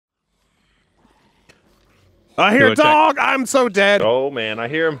I hear a dog. I'm so dead. Oh man, I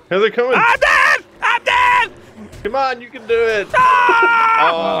hear him. Here they're coming. I'm dead. I'm deed. Come on, you can do it. Ah!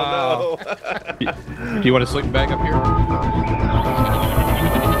 Oh no. Do you want to sleep back up here?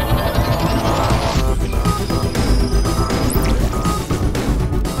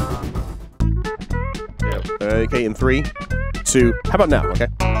 Okay, in 3, 2. How about now? Okay,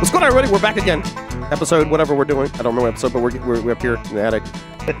 let's go now, everybody. We're back again. Episode, whatever we're doing. I don't remember what episode, but we're up here in the attic.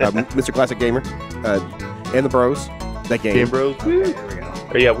 Mr. Classic Gamer and the bros. That game. Game bros. There we go.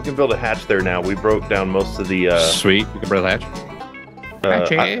 Oh, yeah, we can build a hatch there now. We broke down most of the. Sweet. We can build a hatch.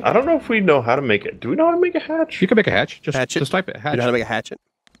 I don't know if we know how to make it. Do we know how to make a hatch? You can make a hatch. Just type it. Hatch. You know how to make a hatchet?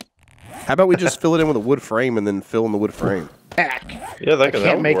 How about we just fill it in with a wood frame and then fill in the wood frame? Hack. Yeah, that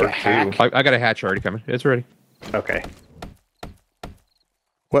can't would make work a hack. too. I got a hatch already coming. It's ready. Okay.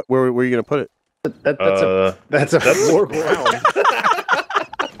 What? Where are you gonna put it? That's a floor ground.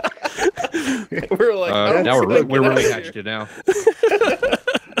 We're like, now we're really hatched it now.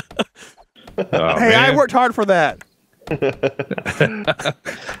 Oh, hey, man. I worked hard for that.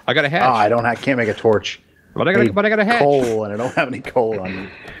 I got a hatch. I can't make a torch. But I got a hatch. Coal, and I don't have any coal on me.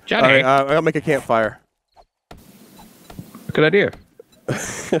 Johnny. All right, I'll make a campfire. Good idea.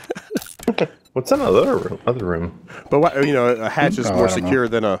 what's in the other room? But what, a hatch is more secure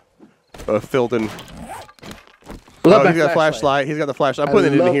than a filled in. Love he's got a flashlight. He's got the flashlight. I'm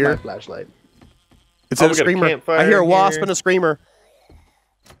putting it in here. Flashlight. It's in a we got a screamer. campfire I hear a in wasp here. and a screamer.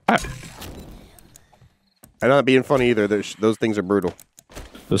 I'm not being funny either. Those things are brutal.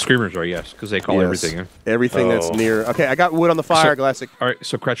 The screamers are, yes, because they call everything in. Everything that's near. Okay, I got wood on the fire, Classic. All right,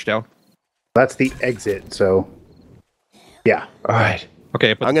 so crouch down. That's the exit. So, yeah. All right.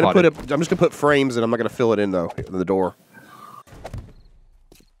 Okay, I'm just gonna put frames and I'm not gonna fill it in though. In the door.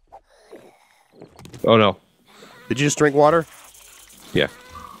 Oh no. Did you just drink water? Yeah.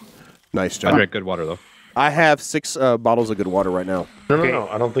 Nice I job. drank good water though. I have 6 bottles of good water right now. No.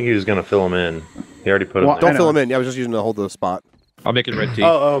 I don't think he was gonna fill them in. He already put them. Don't fill them in. Yeah, I was just using to hold the spot. I'll make it red tea.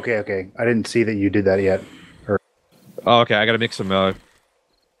 Oh, okay. I didn't see that you did that yet. Oh, okay. I gotta make some. I'm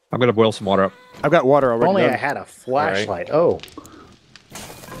gonna boil some water up. I've got water already. Only done. I had a flashlight. Oh.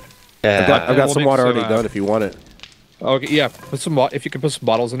 Yeah. I've got some We'll water make already done if you want it. Okay, yeah. Put some. If you can put some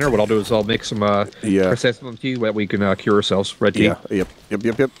bottles in there, what I'll do is I'll make some chrysanthemum tea that we can cure ourselves. Red tea. Yeah.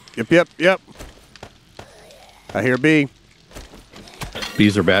 Yep. I hear a bee.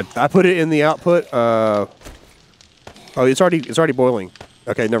 Bees are bad. I put it in the output. Oh, it's already boiling.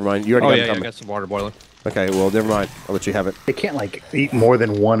 Okay, never mind. You already got it I got some water boiling. Okay, well, never mind. I'll let you have it. They can't eat more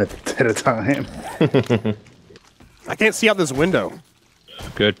than one at a time. I can't see out this window.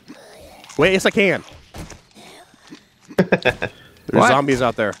 Good. Wait, yes, I can. There's zombies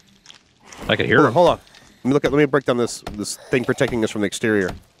out there. I can hear them. Hold on. Let me break down this thing protecting us from the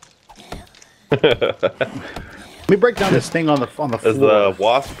exterior. Let me break down this thing on the floor. Is the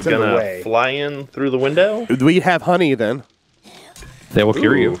wasp gonna fly in through the window? Do we have honey then? They will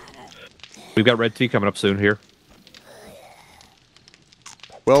cure you. We've got red tea coming up soon here.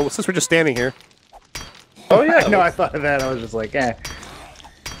 Well, since we're just standing here. Oh yeah. No, I thought of that. I was just like, eh.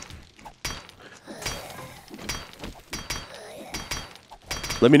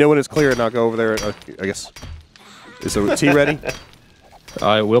 Let me know when it's clear, and I'll go over there. I guess. Is the tea ready?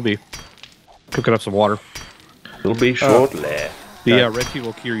 It will be. Cooking up some water. It'll be shortly. The red tea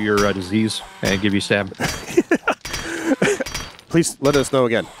will cure your disease and give you stab. Please let us know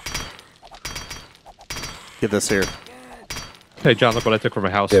again. Get this here. Hey, John, look what I took from my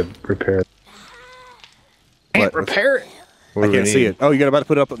house. Yeah, repair it. Can't repair it. I can't see it. Oh, you're about to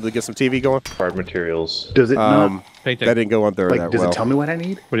put it up to get some TV going? Hard materials. Does it not? Painting. That didn't go on there that Does well. it tell me what I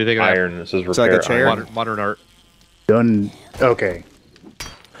need? What do you think of Iron. This is It's like repair a chair? iron. Modern art. Done. Okay.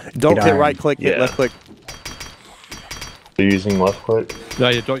 Don't Get hit iron. right click, hit Yeah. left click. You're using left click? No,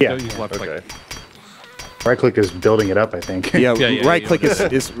 you don't use left Okay. click. Right click is building it up, I think. Yeah, Yeah, right yeah, click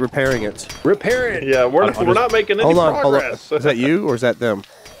is repairing it. Repair it. Yeah, we're not making any Hold on. progress. Is that you or is that them?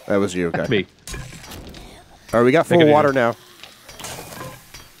 That was you. Okay. Me. All right, we got full water now.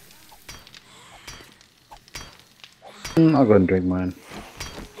 I'll go ahead and drink mine.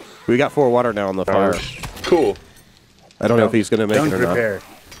 We got 4 water now on the fire. Cool. I don't know if he's gonna make it or not. repair.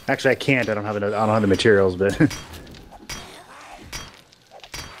 Actually, I can't. I don't have the materials, but.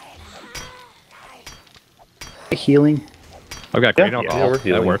 Healing. I've got green alcohol. we're That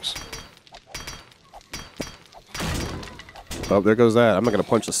healing. works. Oh, there goes that. I'm not gonna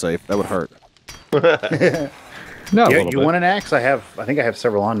punch the safe. That would hurt. No, Yeah, you want an axe? I think I have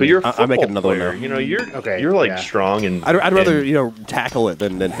several on me. But you're a I'm making football another one player. now. You know, Okay, you're like yeah. strong and. I'd rather tackle it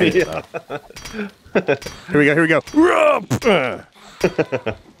than hit it. Here we go.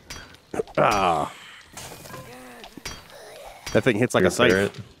 Ah. That thing hits like a safe.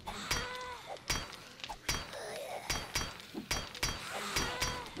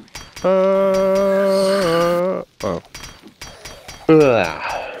 Oh.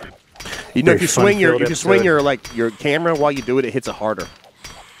 You know, if you swing your like your camera while you do it, it hits it harder.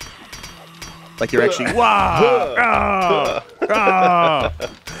 Like you're actually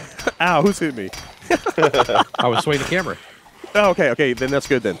Ow, who's hit me? I was swinging the camera. Oh, okay, then that's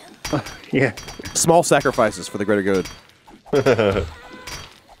good then. Yeah. Small sacrifices for the greater good.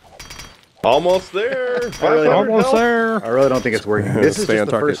 Almost there. Almost there. I really don't think it's working. This is Stay just on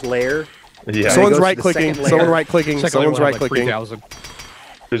the target. first layer. Yeah. Someone's right-clicking. Someone's right-clicking. Someone's right-clicking.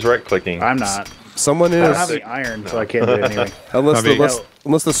 Who's right-clicking? I'm not. Someone I don't is. have any iron, so I can't do it anyway.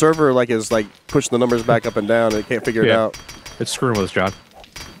 Unless the server like is like pushing the numbers back up and down, and it can't figure it out. It's screwing with us, John.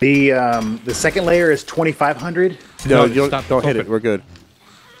 The second layer is 2,500. No, don't hit it. We're good.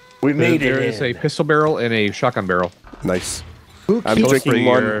 We made it. There is a pistol barrel and a shotgun barrel. Nice. Who I'm drinking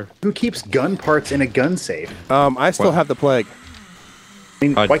one. Who keeps gun parts in a gun safe? I still have the plague. I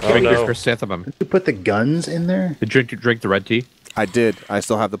mean, why can't no. Chrysanthemum. you put the guns in there? Did you drink the red tea? I did. I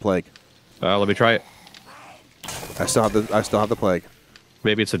still have the plague. Let me try it. I still have the plague.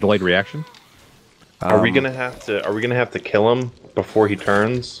 Maybe it's a delayed reaction. Are we gonna have to kill him before he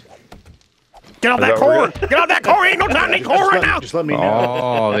turns? Get off that corn! Get off that corn! Ain't no time to eat corn right now! Just let me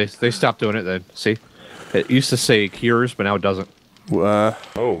know. Oh, they stopped doing it then. See? It used to say cures, but now it doesn't.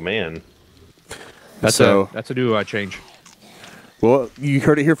 Oh, man. That's a new change. Well, you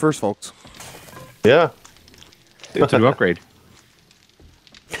heard it here first, folks. Yeah. It's a new upgrade.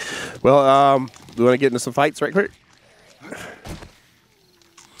 Well, we want to get into some fights right quick?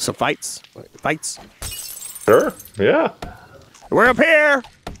 Some fights? Fights? Sure. Yeah. We're up here!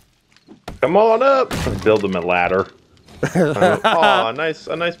 Come on up. Build him a ladder. Oh, a nice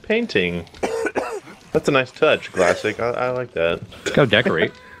painting. That's a nice touch, Classic. I like that. Go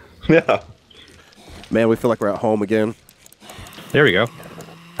decorate. Yeah. Man, we feel like we're at home again. There we go.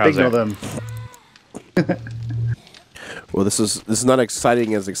 How's Signal that? them. Well, this is not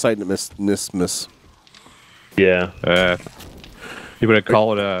exciting as exciting miss. Yeah. You would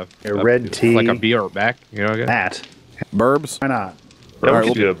call it a red tea. like a beer back, you know? Matt. Burbs? Why not? Yeah, All we right,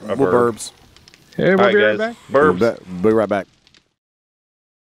 should do a we'll burb. burbs. Hey, we'll All be right, right guys. back. Burbs. Be right back.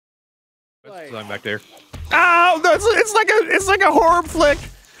 I'm back there. Oh, it's like a horror flick.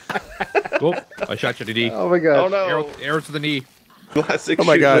 Oh, I shot you to the knee. Oh my god. Oh no. Arrow to the knee. Classic. Oh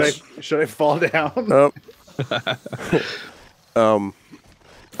my shoot. gosh. Should I fall down? I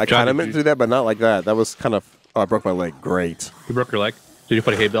kind of meant to do that, but not like that. That was kind of. Oh, I broke my leg. Great. You broke your leg. Did you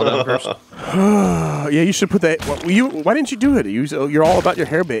put a hay bale down first? Yeah, you should put that. Why didn't you do it? You're all about your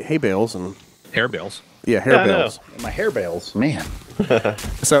hay bales and Hair bales. yeah, hair bales. My hair bales. Man.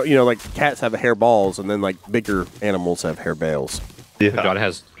 So like cats have hair balls, and then like bigger animals have hair bales. Yeah. John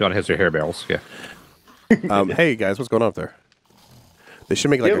has their hair bales. Yeah. Hey guys, what's going on up there? They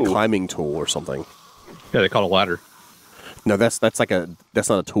should make like a climbing tool or something. Yeah, they call it a ladder. No, that's not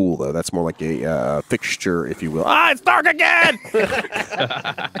a tool though. That's more like a fixture, if you will. Ah, it's dark again.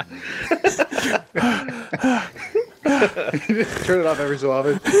 Turn it off every so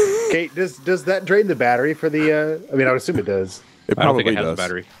often. Kate, does that drain the battery for the? I mean, I would assume it does. It I don't probably think it has does. a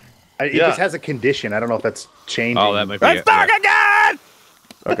battery. It just has a condition. I don't know if that's changing. Oh, that might be It's it. dark again.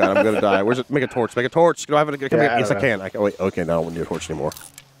 Oh god, I'm gonna die. Where's it? Make a torch. Make a torch. Can I have it? Yes, I can. Wait. Okay, now I don't need a torch anymore.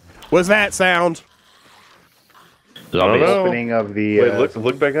 What's that sound? I don't know. Opening of the. Wait,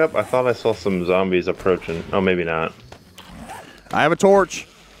 look back up. I thought I saw some zombies approaching. Oh, maybe not. I have a torch.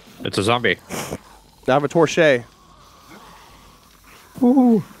 It's a zombie. I have a torche.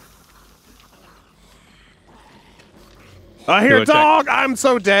 Ooh. I hear a dog. I'm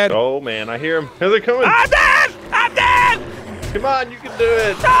so dead. Oh man, I hear them. Here they're coming. I'm dead. I'm dead. Come on, you can do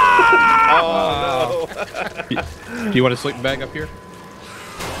it. Oh no. Do you want a sleeping bag up here?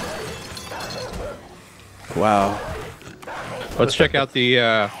 Wow. Let's check out the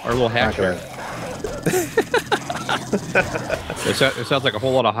our little hatch here. It sounds like a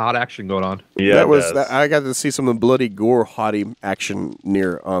whole lot of hot action going on. Yeah, that was. I got to see some bloody gore hottie action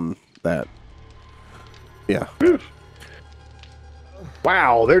near that. Yeah.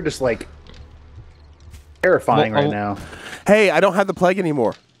 Wow, they're just like terrifying right now. Hey, I don't have the plague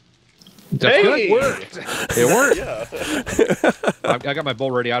anymore. That's Hey! good. It worked. It worked. I got my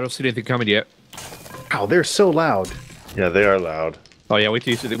bowl ready. I don't see anything coming yet. Wow, they're so loud. Yeah, they are loud. Oh yeah, wait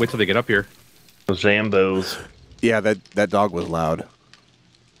till they get up here. Those Zambos. Yeah, that dog was loud.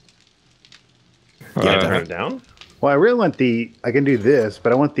 Yeah, Turn it down. Well, I really want the. I can do this,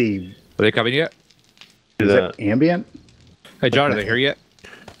 but I want the. Are they coming yet? Do Is that. that ambient? Hey John, are they here yet?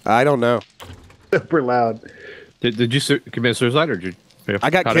 I don't know. Super loud. Did you commit suicide or did you? I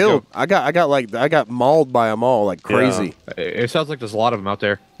got killed. I got mauled by them all like crazy. Yeah. It sounds like there's a lot of them out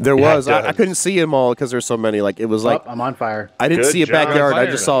there. There was. I couldn't see them all because there's so many. Like it was like I'm on fire. I didn't see a backyard. I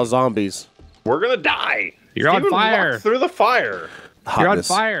just saw zombies. We're gonna die. You're on fire. Through the fire. You're on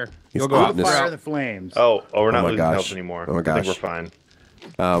fire. You'll go out. Fire in the flames. Oh, we're not losing health anymore. Oh my gosh. I think we're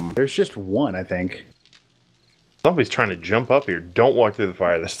fine. There's just one, I think. Somebody's trying to jump up here. Don't walk through the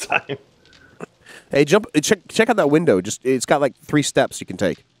fire this time. Hey, check out that window. It's got like 3 steps you can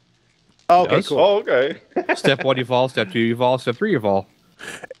take. Oh, okay, cool. Oh, okay. Step 1, you fall. Step 2, you fall. Step 3, you fall.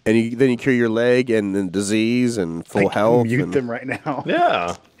 And then you cure your leg and then disease and full health. Mute them right now.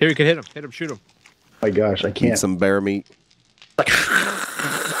 Yeah. Here, you can hit him. Hit him. Shoot him. My gosh, I can't. Eat some bear meat.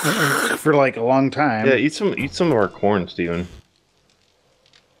 For like a long time. Yeah, eat some of our corn, Steven.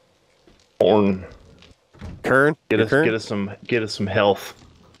 Corn. Kern? Get us some health.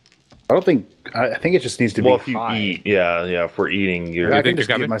 I think it just needs to be Well, if you high. eat, yeah, if we're eating, you're. I can just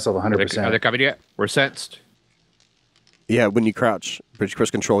give myself 100%. Are they coming yet? We're sensed. Yeah, when you crouch,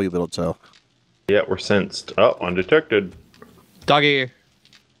 press control, you little toe. Yeah, we're sensed. Oh, undetected. Doggy.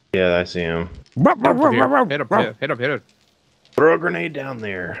 Yeah, I see him. Hit him. Throw a grenade down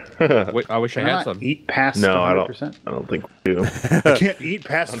there. Wait, I wish I had some. Eat past 100%? I don't think we do. I can't eat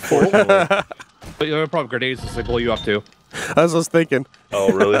past full. But the other problem with grenades is they blow you up too. I was just thinking.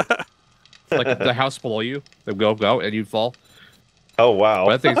 Oh, really? Like the house below you, they go, and you fall. Oh, wow.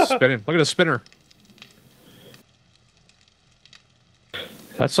 But that thing's spinning. Look at the spinner.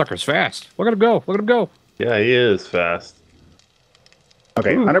 That sucker's fast. Look at him go. Look at him go. Yeah, he is fast.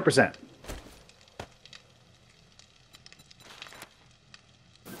 Okay, 100%.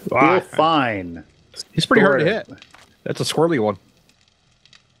 Feel fine. He's pretty hard to hit. That's a squirrely one.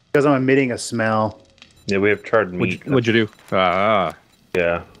 Because I'm emitting a smell. Yeah, we have charred meat. What'd you do? Yeah.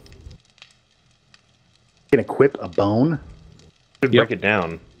 Can equip a bone? Should break it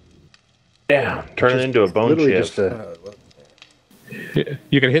down. Yeah, turn it into a bone literally chip. just a...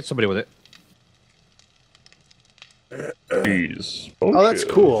 You can hit somebody with it. Jeez. Oh, that's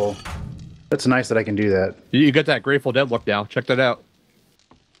cool. That's nice that I can do that. You got that Grateful Dead look now. Check that out.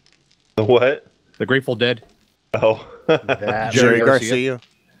 The what? The Grateful Dead. Oh. That Jerry Garcia.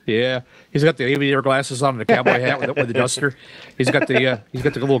 Yeah, he's got the aviator glasses on and the cowboy hat with the duster. He's got the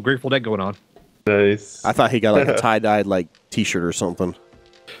little Grateful Dead going on. Nice. I thought he got like a tie-dyed like T-shirt or something.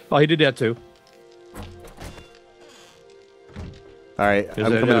 Oh, he did that too. All right,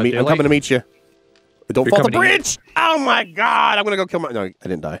 I'm coming to meet you. Don't fall off the bridge! Oh my God! I'm gonna go kill my. No, I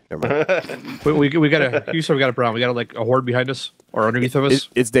didn't die. Never mind. we got a. You said we got a problem. We got like a horde behind us or underneath of us.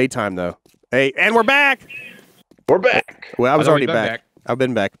 It's daytime though. Hey, and we're back. We're back. Well, I was already back. I've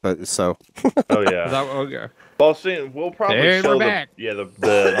been back, but so. Oh yeah. Okay. Well, see, we'll probably show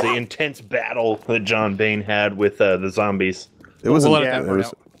the intense battle that John Bain had with the zombies. It was.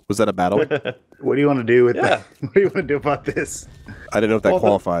 Was that a battle? What do you want to do with that? What do you want to do about this? I didn't know if that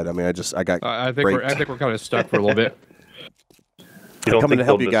qualified. I mean, I got. I think we're kind of stuck for a little bit. I'm coming to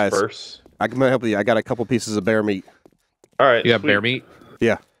help you guys. I'm gonna help you. I got a couple pieces of bear meat. All right. You got bear meat?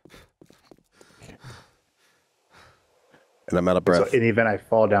 Yeah. And I'm out of breath. So in the event I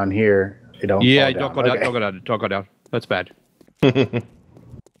fall down here, it don't. Yeah, fall don't go down. down. Okay. Don't go down. Don't go down. That's bad.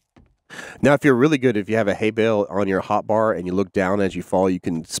 Now, if you're really good, if you have a hay bale on your hot bar and you look down as you fall, you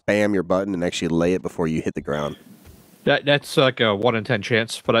can spam your button and actually lay it before you hit the ground. That's like a 1 in 10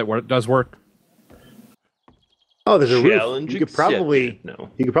 chance, but it does work. Oh, there's a Challenge roof. You could probably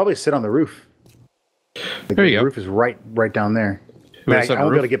You could probably sit on the roof. There you go. The roof is right down there. You I won't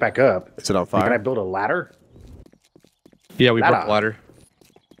be able to get back up. Is it on fire? Can I build a ladder? Yeah, we broke the ladder.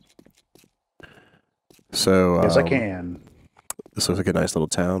 So Yes, I can. This looks like a nice little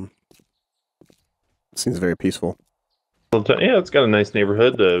town. Seems very peaceful. Yeah, it's got a nice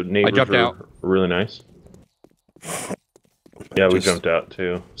neighborhood. The neighbors are really nice. Yeah, we jumped out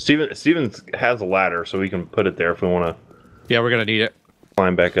too. Steven has a ladder, so we can put it there if we want to. Yeah, we're gonna need it.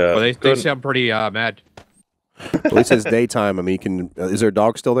 Climb back up. Well, they sound pretty mad. At least it's daytime. I mean, you can. Is there a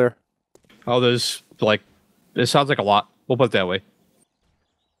dog still there? Oh, there's like. It sounds like a lot. We'll put it that way.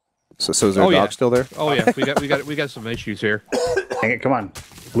 So is there a dog still there? Oh yeah, we got some issues here. Hang it, come on.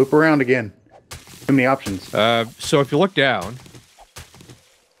 Loop around again. Too many options. So if you look down.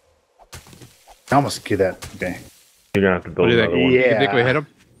 I almost did that. Okay. You're gonna have to build another one. You think we hit him?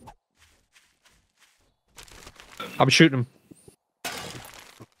 I'm shooting him.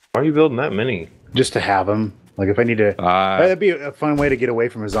 Why are you building that many? Just to have them. Like if I need to. That'd be a fun way to get away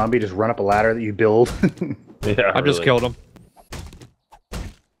from a zombie. Just run up a ladder that you build. Yeah, I've just killed him.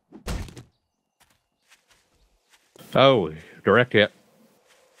 Oh, direct hit.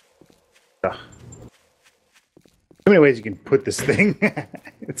 many ways you can put this thing?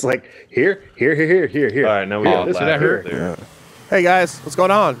 It's like here. All right, now we got this ladder hurt. there. Hey guys, what's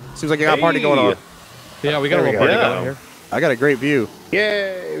going on? Seems like you got a party going on. Yeah, we got a There we little go. party Yeah. going here. I got a great view.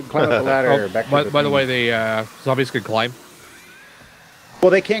 Yay! Climb up the ladder. Back to By the thing. way, the zombies can climb.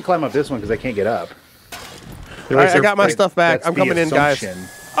 Well, they can't climb up this one because they can't get up. All right, I got my Right, stuff back. that's I'm the coming in, guys. assumption.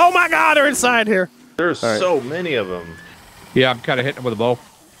 Oh my God, they're inside here. There's right. so many of them. Yeah, I'm kind of hitting them with a bow.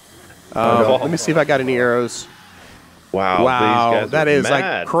 Let me see if I got any arrows. Wow, Wow, these guys that are is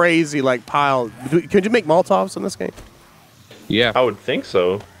mad. like crazy, like pile. Could you make Molotovs in this game? Yeah. I would think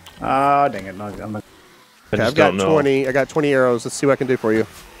so. Ah, dang it! No, I'm not. I Okay, just I've got don't know. 20. I got 20 arrows. Let's see what I can do for you.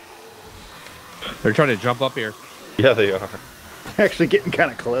 They're trying to jump up here. Yeah, they are. Actually, getting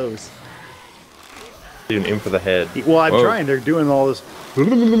kind of close. Even in for the head. Well, I'm Whoa. trying. They're doing all this. You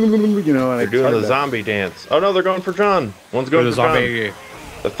know, and They're doing the zombie dance. Oh no, they're going for John. One's going The for John. zombie.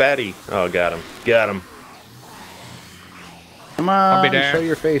 The fatty. Oh, got him. Got him. Come I'll on, be there. show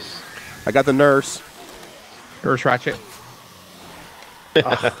your face. I got the nurse. Nurse Ratchet.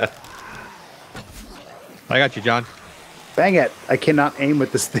 I got you, John. Dang it! I cannot aim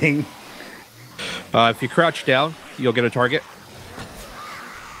with this thing. If you crouch down, you'll get a target.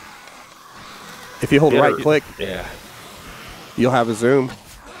 If you hold Get right her- click, Yeah. you'll have a zoom.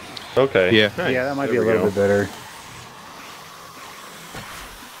 Okay. Yeah. Nice. Yeah, that might There be a we little go. bit better.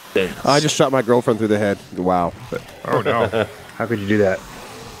 Dance. I just shot my girlfriend through the head. Wow. But, Oh, no. How could you do that?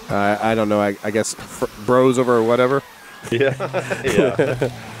 I don't know. I guess bros over or whatever. Yeah. Yeah.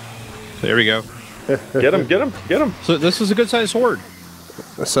 There we go. Get him. Get him. Get him. So this is a good-sized sword.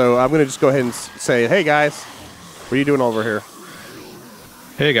 So I'm gonna just go ahead and say, hey guys, what are you doing over here?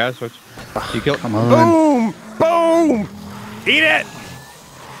 Hey, guys. What? You killed? Come on. Boom! Boom! Eat it!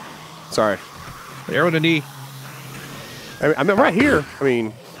 Sorry. Arrow in the knee. I'm right here. I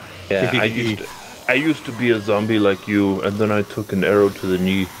mean, Yeah. I used to be a zombie like you, and then I took an arrow to the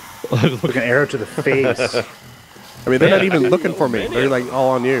knee. Look, an arrow to the face. they're not even looking for me. They're like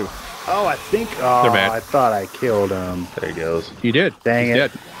all on you. Oh, I think. Oh, They're mad. I thought I killed him. There he goes. You did. Dang He's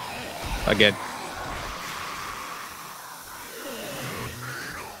it. dead. Again.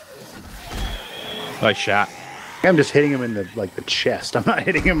 Nice shot. I'm just hitting him in the chest. I'm not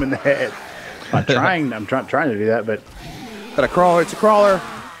hitting him in the head. I'm trying. I'm trying to do that, but Got a crawler. It's a crawler.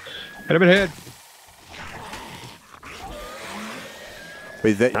 Hit him in the head.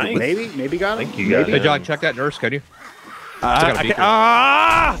 Wait, Nice. maybe got him. Think you got Hey, it. John, check that nurse, can you? I got a can't- beaker.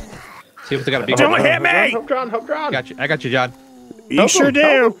 ah! See if they got a beaker. Don't hit me! Help John. Help John. Got you. I got you, John. You Help sure him, do.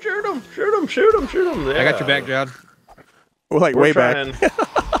 help him, shoot him. Shoot him. Shoot him. Shoot him. I got your back, John. We're like We're way back.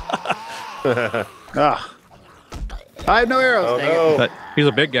 trying. Ah, I have no arrows. Oh dang it. no. But he's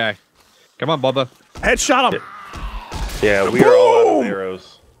a big guy. Come on, Bubba. Headshot him. Yeah, we are all out Boom! of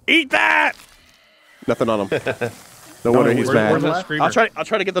arrows. Eat that. Nothing on him. No wonder he's Where's mad. that screamer? I'll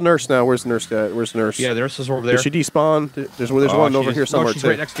try to get the nurse now. Where's the nurse? Where's the nurse? Yeah, the nurse is over there. Did she despawn? There's Oh, one over she's- here somewhere no, she's too.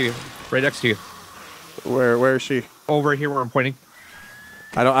 right next to you. Right next to you. Where is she? Over here where I'm pointing.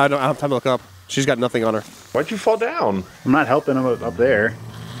 I don't have time to look up. She's got nothing on her. Why'd you fall down? I'm not helping him up there.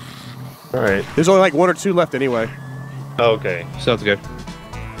 All right. There's only like 1 or 2 left anyway. Okay. Sounds good.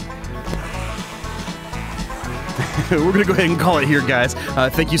 We're gonna go ahead and call it here, guys.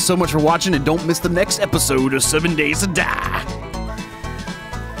 Thank you so much for watching, and don't miss the next episode of 7 Days to Die.